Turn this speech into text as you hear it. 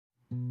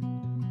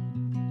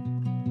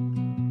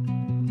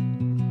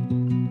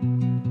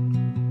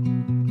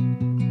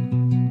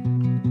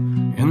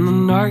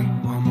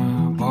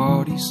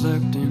hardly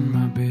slept in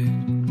my bed.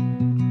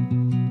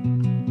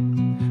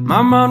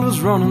 My mind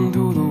was running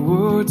through the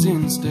woods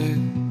instead.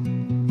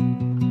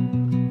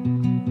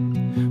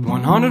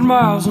 100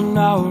 miles an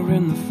hour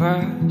in the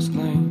fast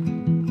lane,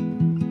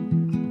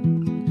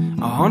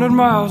 100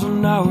 miles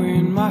an hour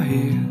in my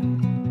head.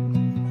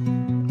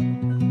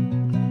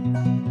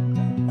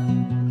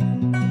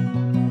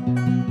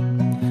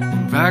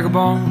 And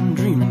vagabond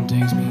dreaming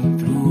takes me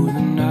through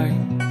the night,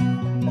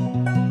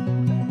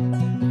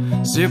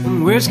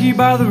 sipping whiskey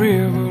by the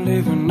river,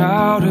 living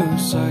out of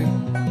sight.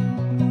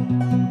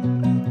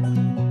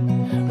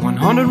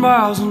 100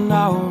 miles an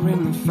hour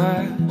in the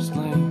fast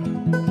lane,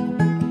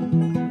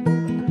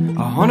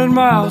 100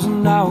 miles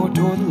an hour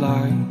toward the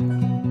light.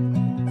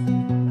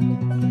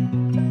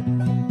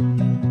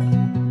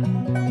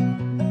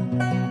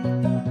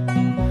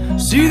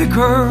 See the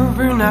curve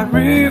in that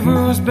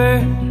river's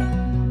bed,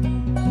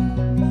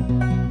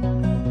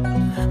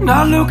 and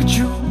I look at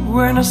you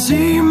when I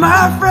see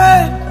my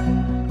friend.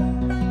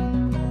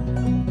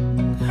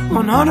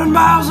 100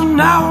 miles an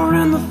hour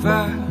in the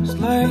fast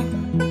lane,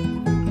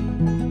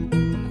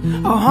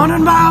 100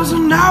 miles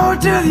an hour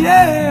to the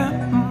end.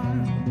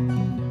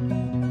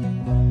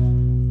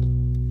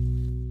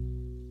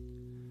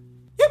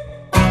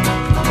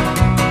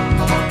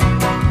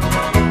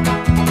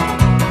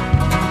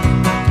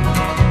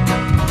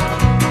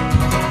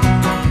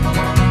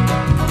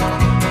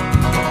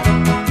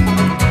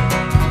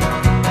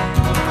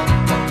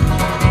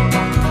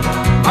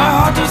 My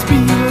heart just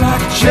beat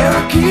like a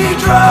Cherokee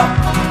drum,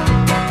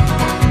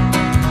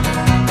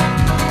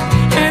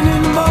 and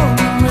in the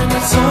morning when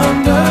the sun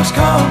does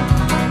come,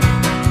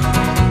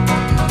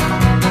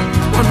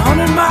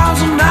 100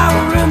 miles an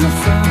hour in the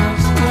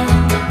fast lane,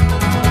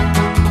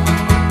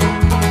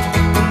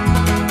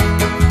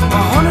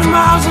 100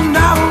 miles an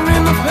hour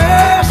in the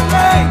fast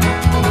lane,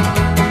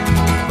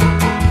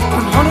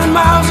 100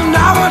 miles